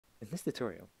In this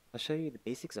tutorial, I'll show you the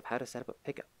basics of how to set up a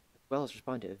pickup, as well as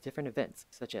respond to different events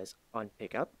such as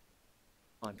onPickup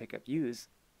use,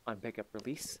 onPickup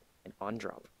release, and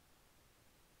onDrop.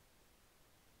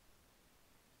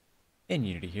 In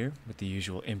Unity here, with the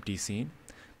usual empty scene.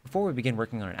 Before we begin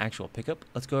working on an actual pickup,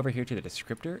 let's go over here to the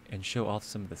Descriptor and show off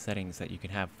some of the settings that you can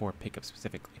have for pickups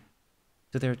specifically.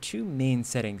 So there are two main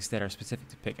settings that are specific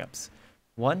to pickups.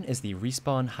 One is the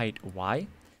respawn height Y.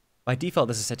 By default,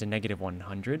 this is set to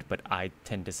 -100, but I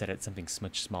tend to set it something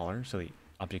much smaller so the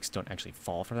objects don't actually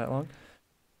fall for that long.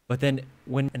 But then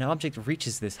when an object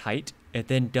reaches this height, it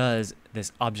then does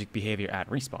this object behavior at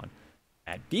respawn.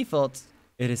 At default,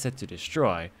 it is set to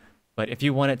destroy, but if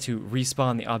you want it to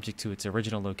respawn the object to its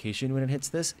original location when it hits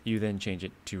this, you then change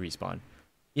it to respawn.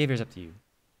 Behavior is up to you,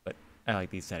 but I like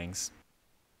these settings.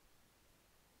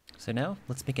 So now,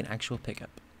 let's make an actual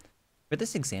pickup. For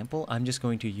this example, I'm just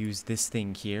going to use this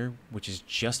thing here, which is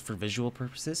just for visual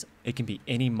purposes. It can be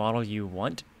any model you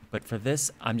want, but for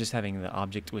this, I'm just having the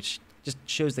object which just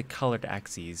shows the colored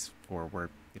axes for where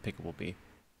the pickup will be.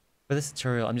 For this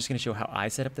tutorial, I'm just going to show how I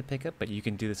set up the pickup, but you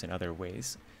can do this in other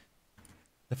ways.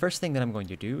 The first thing that I'm going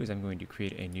to do is I'm going to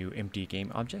create a new empty game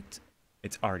object.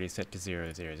 It's already set to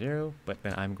 000, but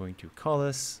then I'm going to call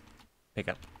this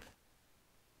pickup.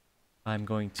 I'm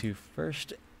going to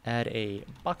first add a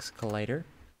box collider,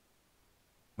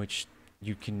 which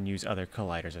you can use other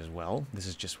colliders as well. This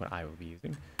is just what I will be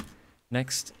using.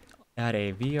 Next, add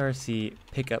a VRC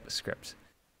pickup script.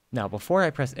 Now, before I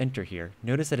press enter here,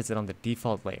 notice that it's on the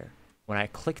default layer. When I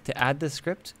click to add the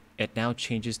script, it now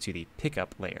changes to the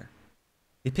pickup layer.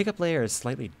 The pickup layer is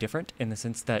slightly different in the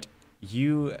sense that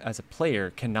you, as a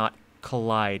player, cannot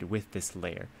collide with this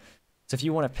layer. So if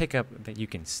you want a pickup that you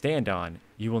can stand on,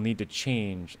 you will need to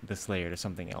change this layer to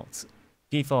something else.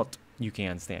 Default, you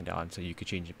can stand on, so you could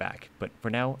change it back. But for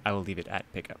now, I will leave it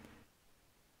at pickup.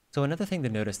 So another thing to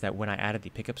notice that when I added the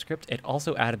pickup script, it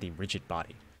also added the rigid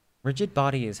body. Rigid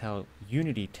body is how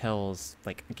Unity tells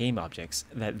game objects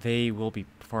that they will be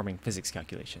performing physics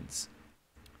calculations.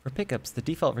 For pickups, the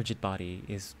default rigid body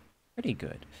is pretty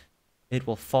good. It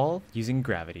will fall using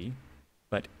gravity,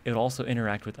 but it'll also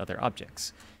interact with other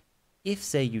objects. If,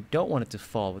 say, you don't want it to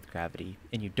fall with gravity,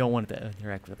 and you don't want it to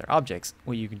interact with other objects,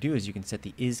 what you can do is you can set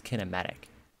the isKinematic.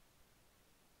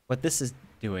 What this is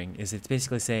doing is it's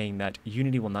basically saying that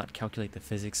Unity will not calculate the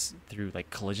physics through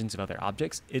collisions of other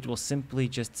objects. It will simply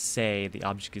just say the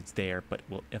object is there, but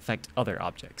will affect other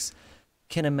objects.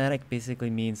 Kinematic basically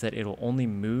means that it will only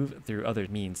move through other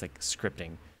means like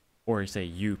scripting, or say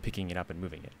you picking it up and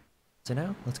moving it. So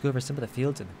now, let's go over some of the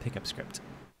fields in the pickup script.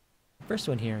 The first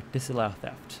one here, disallow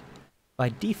theft. By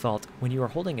default, when you are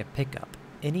holding a pickup,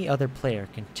 any other player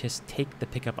can just take the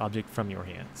pickup object from your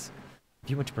hands. If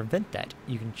you want to prevent that,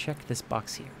 you can check this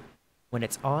box here. When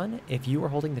it's on, if you are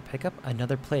holding the pickup,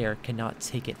 another player cannot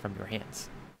take it from your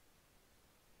hands.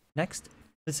 Next,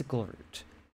 physical root.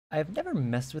 I've never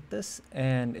messed with this,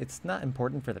 and it's not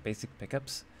important for the basic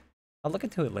pickups. I'll look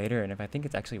into it later, and if I think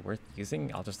it's actually worth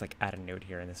using, I'll just add a note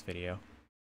here in this video.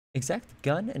 Exact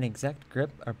gun and exact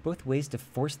grip are both ways to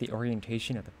force the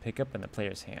orientation of the pickup in the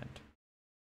player's hand.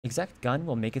 Exact gun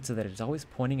will make it so that it is always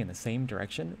pointing in the same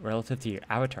direction relative to your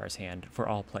avatar's hand for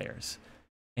all players,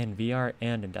 in VR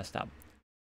and in desktop.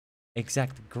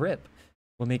 Exact grip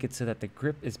will make it so that the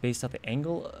grip is based off the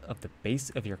angle of the base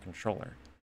of your controller.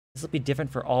 This will be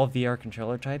different for all VR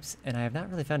controller types, and I have not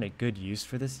really found a good use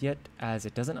for this yet, as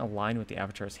it doesn't align with the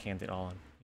avatar's hand at all. It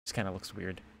just kind of looks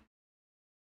weird.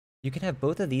 You can have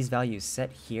both of these values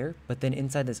set here, but then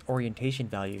inside this orientation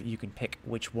value, you can pick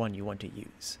which one you want to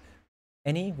use.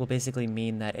 Any will basically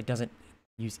mean that it doesn't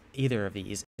use either of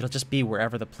these. It'll just be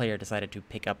wherever the player decided to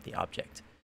pick up the object.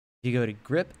 If you go to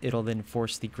grip, it'll then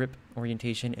force the grip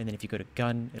orientation, and then if you go to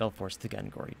gun, it'll force the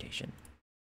gun orientation.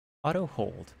 Auto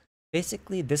hold.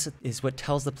 Basically, this is what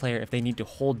tells the player if they need to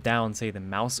hold down, say, the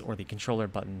mouse or the controller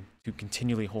button to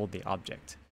continually hold the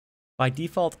object. By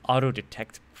default, auto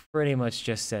detect pretty much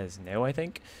just says no, I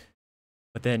think.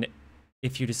 But then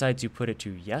if you decide to put it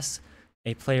to yes,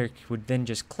 a player would then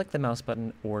just click the mouse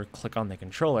button or click on the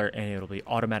controller, and it'll be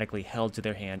automatically held to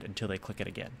their hand until they click it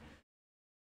again.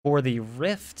 For the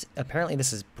Rift, apparently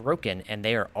this is broken, and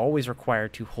they are always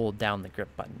required to hold down the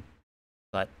grip button.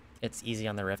 But it's easy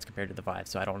on the Rift compared to the Vive,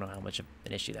 so I don't know how much of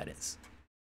an issue that is.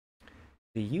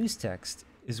 The use text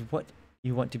is what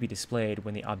you want to be displayed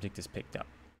when the object is picked up.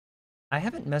 I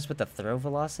haven't messed with the throw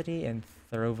velocity and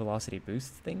throw velocity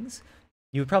boost things.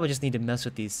 You would probably just need to mess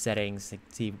with these settings to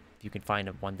see if you can find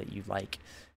one that you like.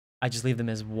 I just leave them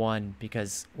as 1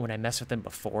 because when I mess with them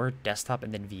before, desktop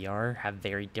and then VR have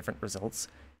very different results.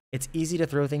 It's easy to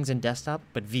throw things in desktop,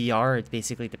 but VR, it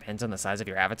basically depends on the size of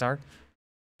your avatar.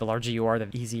 The larger you are, the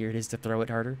easier it is to throw it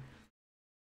harder.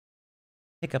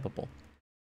 Pickupable.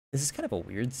 This is kind of a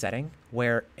weird setting,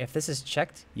 where if this is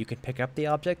checked, you can pick up the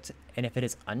object, and if it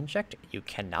is unchecked, you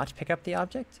cannot pick up the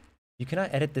object. You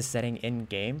cannot edit this setting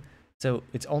in-game, so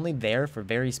it's only there for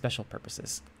very special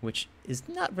purposes, which is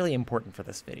not really important for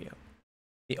this video.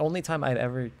 The only time I've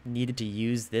ever needed to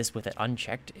use this with it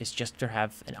unchecked is just to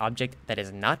have an object that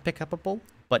is not pickupable,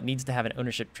 but needs to have an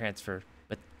ownership transfer,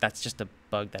 but that's just a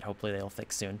bug that hopefully they'll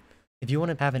fix soon. If you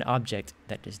want to have an object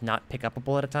that is not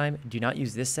pickupable at a time, do not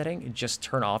use this setting, just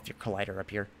turn off your collider up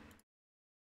here.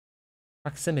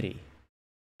 Proximity.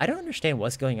 I don't understand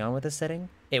what's going on with this setting.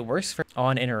 It works for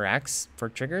on interacts for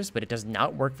triggers, but it does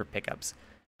not work for pickups.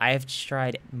 I have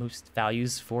tried most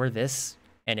values for this,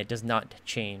 and it does not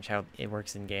change how it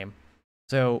works in game.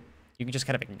 So you can just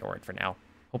kind of ignore it for now.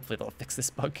 Hopefully they'll fix this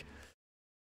bug.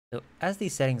 So as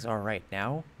these settings are right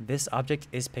now, this object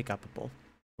is pickupable.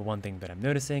 The one thing that I'm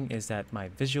noticing is that my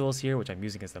visuals here, which I'm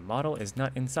using as the model, is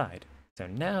not inside. So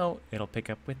now it'll pick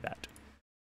up with that.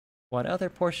 One other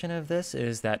portion of this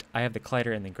is that I have the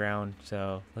collider in the ground,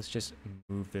 so let's just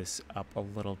move this up a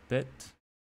little bit.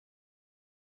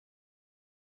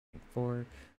 Forward.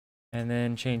 And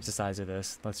then change the size of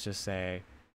this. Let's just say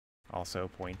also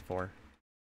 0.4.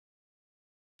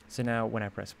 So now when I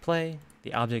press play,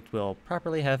 the object will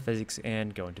properly have physics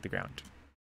and go into the ground.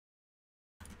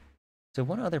 So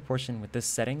one other portion with this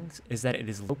settings is that it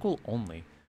is local only.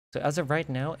 So as of right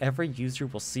now, every user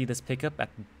will see this pickup at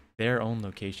their own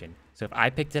location. So if I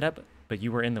picked it up, but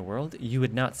you were in the world, you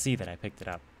would not see that I picked it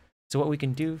up. So what we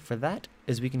can do for that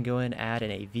is we can go and add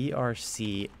in a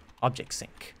VRC object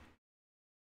sync.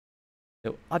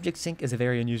 So object sync is a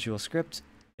very unusual script.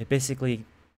 It basically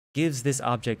gives this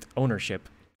object ownership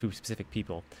to specific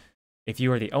people. If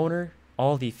you are the owner,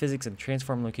 all the physics and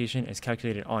transform location is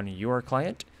calculated on your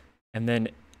client. And then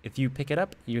if you pick it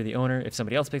up, you're the owner. If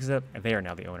somebody else picks it up, they are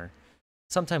now the owner.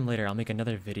 Sometime later, I'll make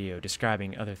another video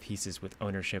describing other pieces with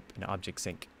ownership and object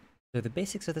sync. So the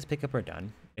basics of this pickup are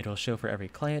done. It'll show for every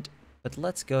client, but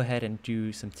let's go ahead and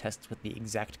do some tests with the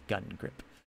exact gun grip.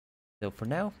 So for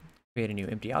now, create a new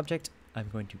empty object. I'm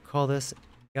going to call this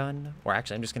gun, or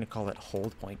actually I'm just going to call it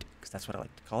hold point, because that's what I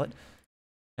like to call it.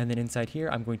 And then inside here,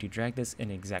 I'm going to drag this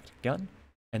in exact gun.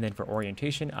 And then for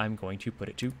orientation, I'm going to put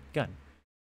it to gun.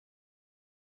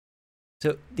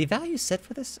 So the values set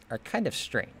for this are kind of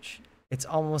strange. It's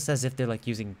almost as if they're like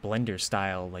using Blender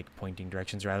style like pointing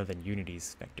directions rather than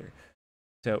Unity's vector.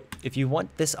 So if you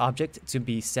want this object to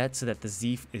be set so that the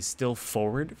Z is still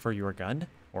forward for your gun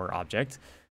or object,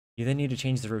 you then need to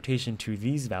change the rotation to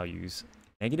these values,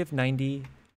 -90,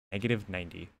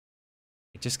 -90.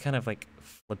 It just kind of like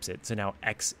flips it. So now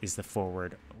X is the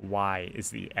forward, Y is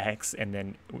the X, and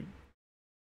then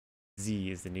Z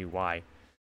is the new Y.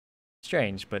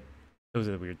 Strange, but those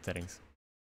are the weird settings.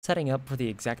 Setting up for the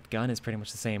exact gun is pretty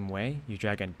much the same way. You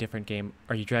drag a different game,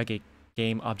 or you drag a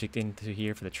game object into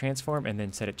here for the transform and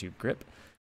then set it to grip.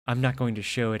 I'm not going to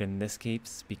show it in this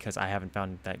case because I haven't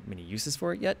found that many uses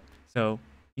for it yet. So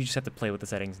you just have to play with the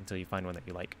settings until you find one that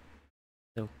you like.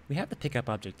 So we have the pickup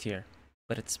object here,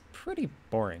 but it's pretty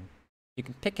boring. You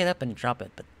can pick it up and drop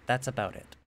it, but that's about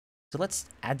it. So let's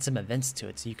add some events to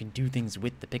it so you can do things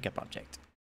with the pickup object.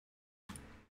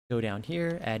 Go down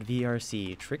here, add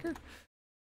VRC trigger.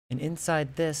 And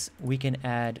inside this, we can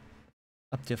add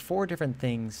up to 4 different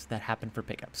things that happen for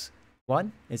pickups.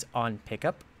 One is on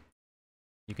pickup.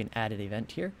 You can add an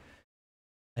event here.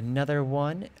 Another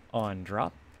one on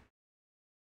drop.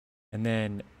 And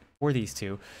then for these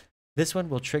two, this one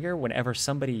will trigger whenever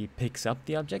somebody picks up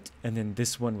the object, and then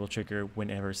this one will trigger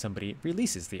whenever somebody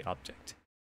releases the object.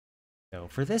 So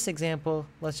for this example,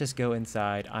 let's just go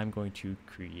inside. I'm going to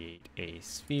create a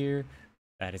sphere.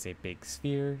 That is a big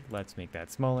sphere. Let's make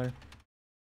that smaller.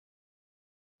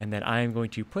 And then I'm going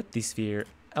to put the sphere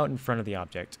out in front of the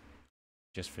object.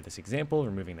 Just for this example,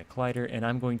 removing the collider, and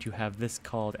I'm going to have this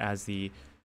called as the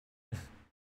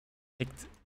picked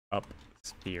up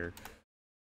sphere.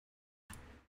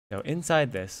 So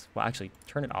inside this, we'll actually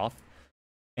turn it off.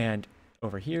 And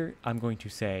over here, I'm going to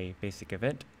say basic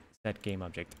event, set game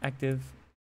object active,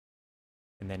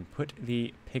 and then put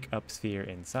the pick up sphere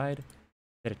inside,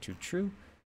 set it to true.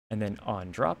 And then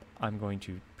on drop, I'm going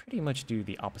to pretty much do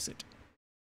the opposite.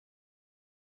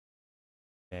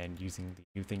 And using the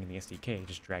new thing in the SDK,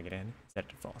 just drag it in, set it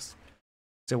to false.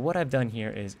 So what I've done here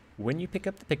is when you pick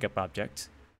up the pickup object,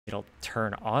 it'll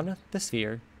turn on the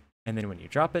sphere, and then when you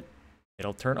drop it,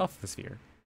 it'll turn off the sphere.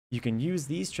 You can use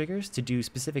these triggers to do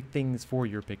specific things for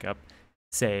your pickup.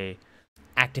 Say,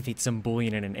 activate some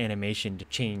boolean in an animation to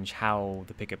change how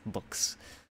the pickup looks.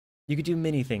 You could do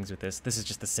many things with this. This is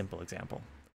just a simple example.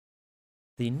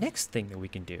 The next thing that we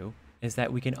can do is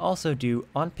that we can also do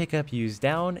on pickup use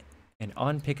down and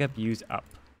on pickup use up.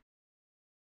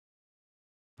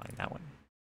 Find that one.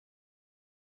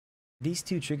 These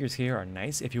two triggers here are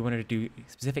nice if you wanted to do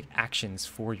specific actions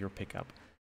for your pickup.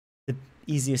 The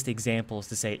easiest example is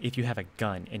to say if you have a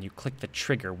gun and you click the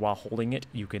trigger while holding it,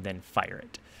 you can then fire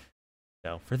it.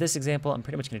 So for this example, I'm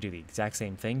pretty much going to do the exact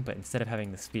same thing, but instead of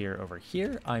having the sphere over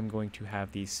here, I'm going to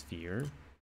have the sphere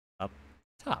up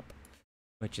top,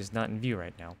 which is not in view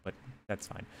right now, but that's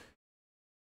fine.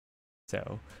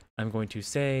 So I'm going to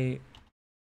say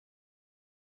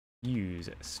use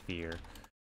sphere.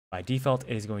 By default,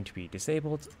 it is going to be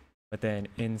disabled, but then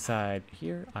inside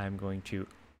here, I'm going to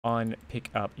on pick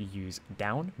up use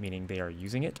down, meaning they are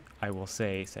using it. I will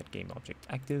say set game object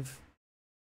active,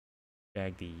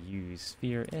 drag the use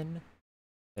sphere in,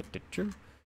 set it true,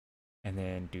 and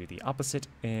then do the opposite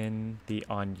in the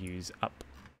on use up.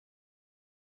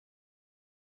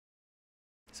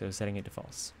 So setting it to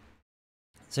false.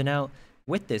 So now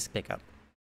with this pickup,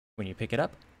 when you pick it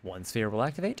up, one sphere will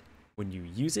activate. When you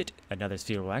use it, another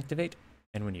sphere will activate.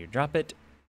 And when you drop it,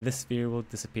 this sphere will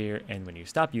disappear. And when you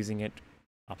stop using it,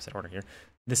 opposite order here,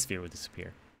 this sphere will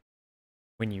disappear.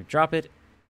 When you drop it,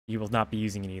 you will not be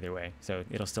using it either way. So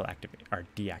it'll still activate or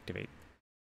deactivate.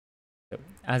 So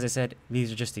as I said,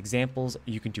 these are just examples.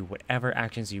 You can do whatever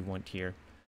actions you want here.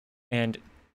 And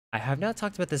I have not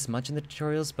talked about this much in the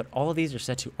tutorials, but all of these are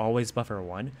set to always buffer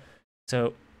 1.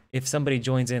 So if somebody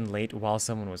joins in late while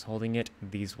someone was holding it,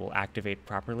 these will activate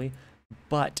properly.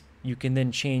 But you can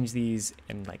then change these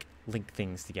and like link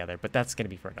things together, but that's going to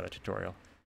be for another tutorial.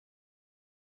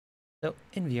 So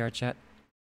in VRChat,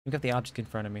 we've got the object in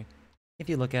front of me. If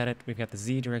you look at it, we've got the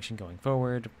Z direction going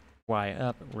forward, Y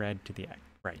up, red to the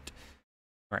right,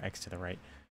 or X to the right.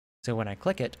 So when I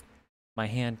click it, my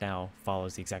hand now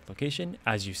follows the exact location.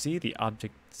 As you see, the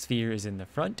object sphere is in the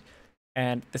front.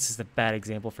 And this is a bad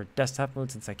example for desktop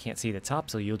mode since I can't see the top,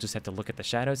 so you'll just have to look at the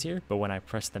shadows here. But when I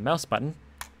press the mouse button,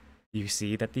 you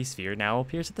see that the sphere now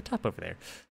appears at the top over there.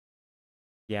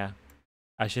 Yeah,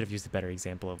 I should have used a better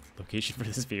example of location for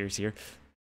the spheres here.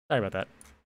 Sorry about that.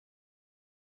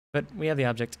 But we have the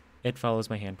object. It follows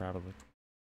my hand probably.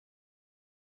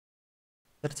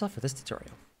 That's all for this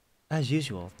tutorial. As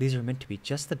usual, these are meant to be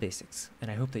just the basics,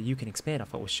 and I hope that you can expand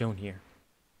off what was shown here.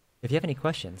 If you have any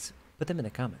questions, put them in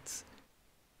the comments.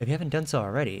 If you haven't done so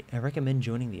already, I recommend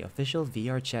joining the official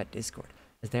VRChat Discord,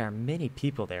 as there are many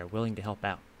people there willing to help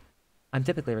out. I'm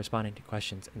typically responding to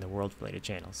questions in the world-related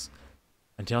channels.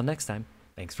 Until next time,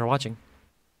 thanks for watching.